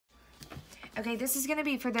Okay, this is going to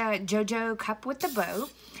be for the JoJo cup with the bow.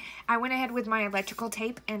 I went ahead with my electrical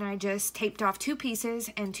tape and I just taped off 2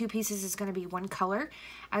 pieces, and 2 pieces is going to be 1 color.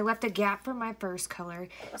 I left a gap for my first color.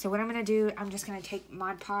 So what I'm going to do, I'm just going to take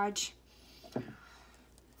Mod Podge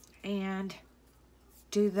and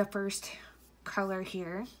do the first color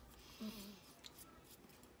here.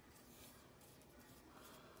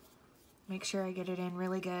 Make sure I get it in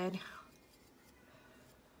really good.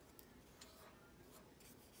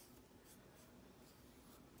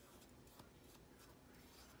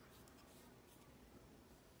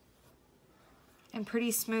 And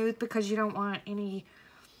pretty smooth, because you don't want any,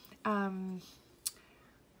 you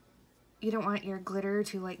don't want your glitter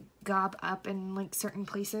to like gob up in like certain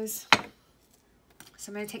places. So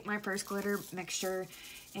I'm going to take my first glitter mixture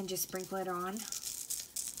and just sprinkle it on.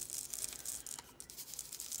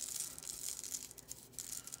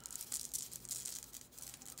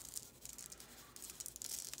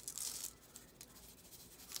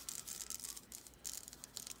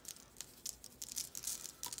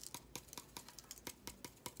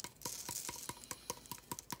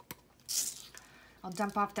 I'll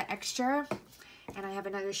dump off the extra, and I have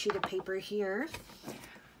another sheet of paper here,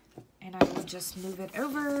 and I will just move it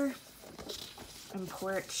over and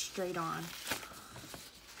pour it straight on.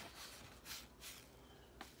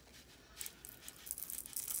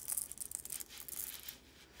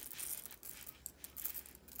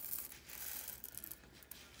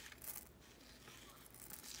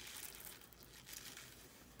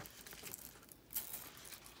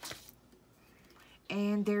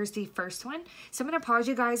 And there's the first one. So I'm going to pause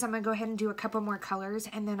you guys. I'm going to go ahead and do a couple more colors,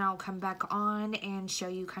 and then I'll come back on and show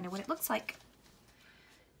you kind of what it looks like.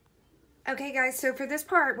 Okay guys, so for this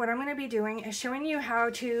part, what I'm going to be doing is showing you how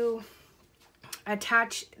to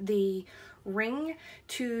attach the ring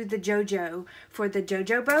to the JoJo for the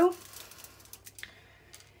JoJo bow.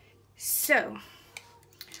 So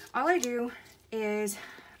all I do is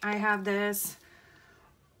I have this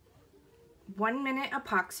 1-minute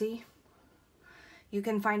epoxy. You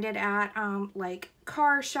can find it at like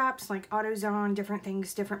car shops, like AutoZone, different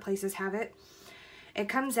things, different places have it. It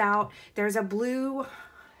comes out, there's a blue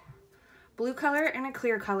color and a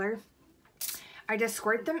clear color. I just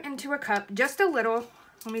squirt them into a cup, just a little.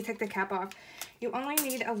 Let me take the cap off. You only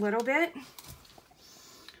need a little bit.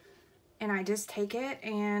 And I just take it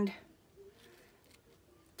and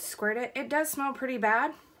squirt it. It does smell pretty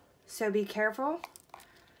bad, so be careful.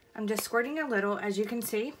 I'm just squirting a little, as you can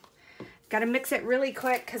see. Got to mix it really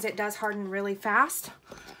quick because it does harden really fast.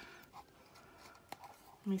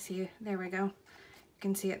 Let me see. There we go. You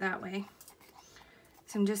can see it that way.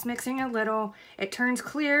 So I'm just mixing a little. It turns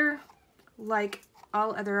clear like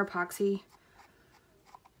all other epoxy.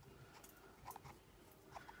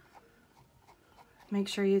 Make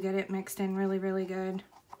sure you get it mixed in really, really good.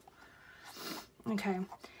 Okay.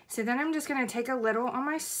 So then I'm just going to take a little on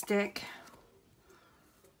my stick.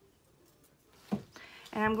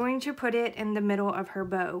 And I'm going to put it in the middle of her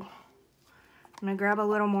bow. I'm going to grab a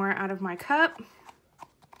little more out of my cup.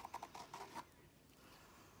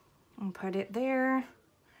 And put it there.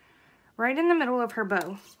 Right in the middle of her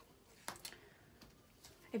bow.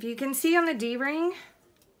 If you can see on the D-ring,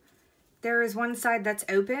 there is one side that's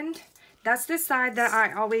opened. That's the side that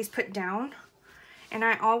I always put down. And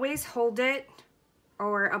I always hold it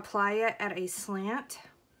or apply it at a slant.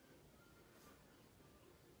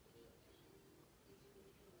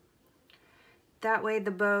 That way the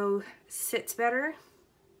bow sits better.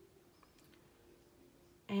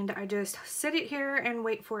 And I just sit it here and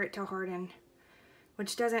wait for it to harden,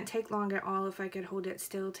 which doesn't take long at all if I could hold it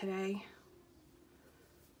still today.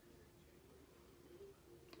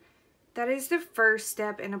 That is the first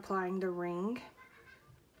step in applying the ring.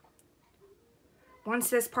 Once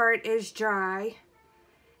this part is dry,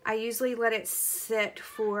 I usually let it sit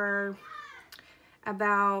for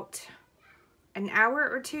about an hour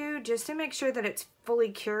or 2 just to make sure that it's fully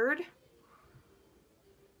cured.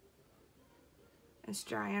 It's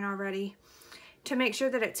drying already. To make sure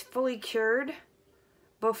that it's fully cured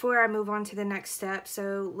before I move on to the next step.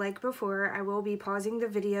 So like before, I will be pausing the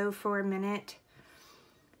video for a minute,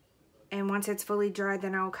 and once it's fully dried,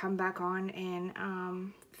 then I'll come back on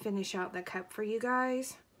and finish out the cup for you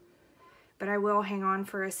guys. But I will hang on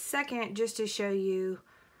for a second just to show you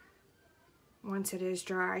once it is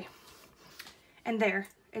dry. And there,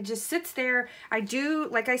 it just sits there. I do,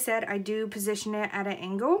 like I said, I do position it at an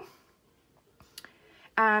angle.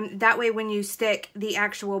 That way when you stick the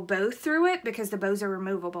actual bow through it, because the bows are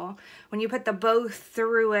removable, when you put the bow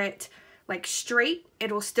through it like straight,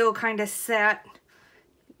 it'll still kind of set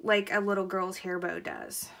like a little girl's hair bow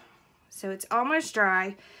does. So it's almost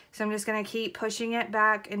dry. So I'm just going to keep pushing it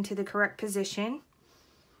back into the correct position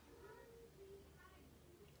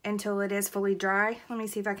until it is fully dry. Let me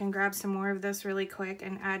see if I can grab some more of this really quick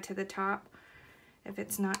and add to the top if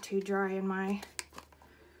it's not too dry in my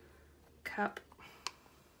cup.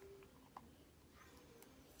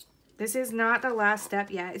 This is not the last step.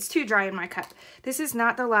 Yeah, it's too dry in my cup. This is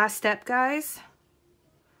not the last step, guys.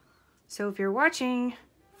 So if you're watching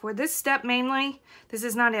for this step mainly, this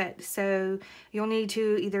is not it. So you'll need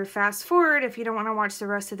to either fast forward if you don't want to watch the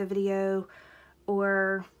rest of the video,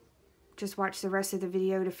 or just watch the rest of the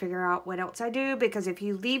video to figure out what else I do. Because if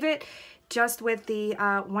you leave it just with the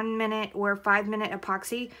 1 minute or 5 minute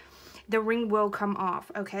epoxy, the ring will come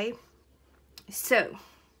off, okay? So,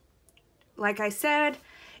 like I said,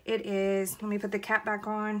 it is, let me put the cap back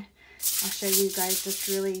on. I'll show you guys this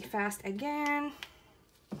really fast again.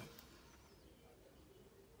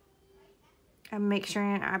 And make sure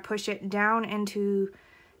I push it down into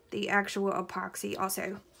the actual epoxy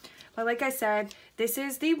also. But like I said, this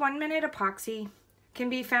is the 1 minute epoxy. Can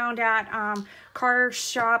be found at car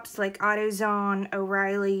shops like AutoZone,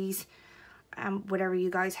 O'Reilly's, whatever you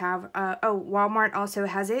guys have. Oh, Walmart also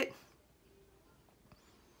has it.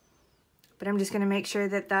 But I'm just going to make sure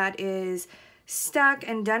that that is stuck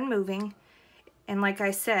and done moving. And like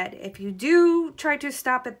I said, if you do try to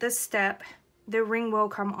stop at this step, the ring will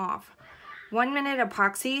come off. 1 minute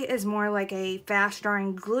epoxy is more like a fast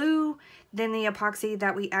drying glue than the epoxy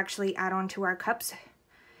that we actually add onto our cups.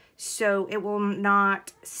 So it will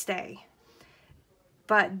not stay.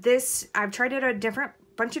 But this, I've tried it a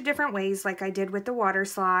bunch of different ways, like I did with the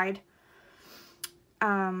Waterslide.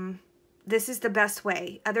 This is the best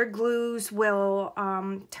way. Other glues will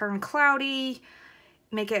turn cloudy,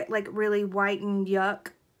 make it like really white and yuck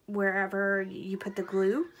wherever you put the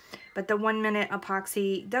glue. But the 1 minute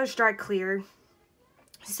epoxy does dry clear.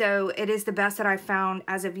 So it is the best that I've found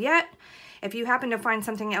as of yet. If you happen to find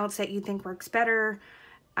something else that you think works better,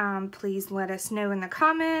 please let us know in the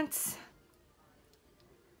comments.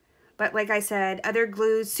 But like I said, other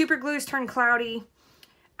glues, super glues turn cloudy.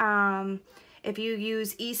 If you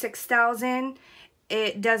use E6000,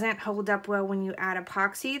 it doesn't hold up well when you add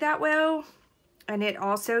epoxy that well. And it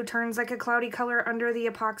also turns like a cloudy color under the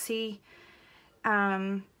epoxy.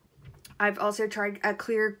 I've also tried a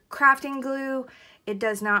clear crafting glue. It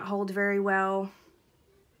does not hold very well.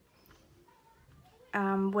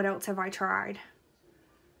 What else have I tried?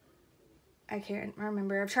 I can't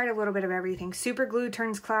remember. I've tried a little bit of everything. Super glue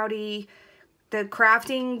turns cloudy. The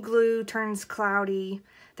crafting glue turns cloudy.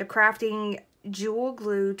 The crafting jewel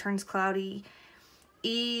glue turns cloudy.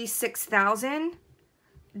 E6000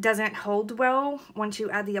 doesn't hold well once you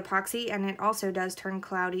add the epoxy, and it also does turn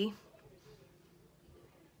cloudy.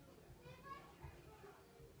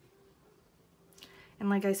 And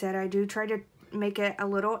like I said, I do try to make it a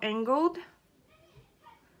little angled.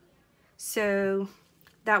 So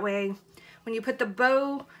that way, when you put the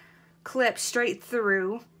bow clip straight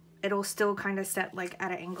through, it'll still kind of set like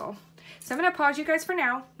at an angle. So I'm going to pause you guys for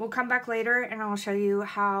now. We'll come back later and I'll show you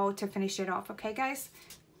how to finish it off. Okay, guys?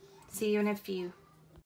 See you in a few.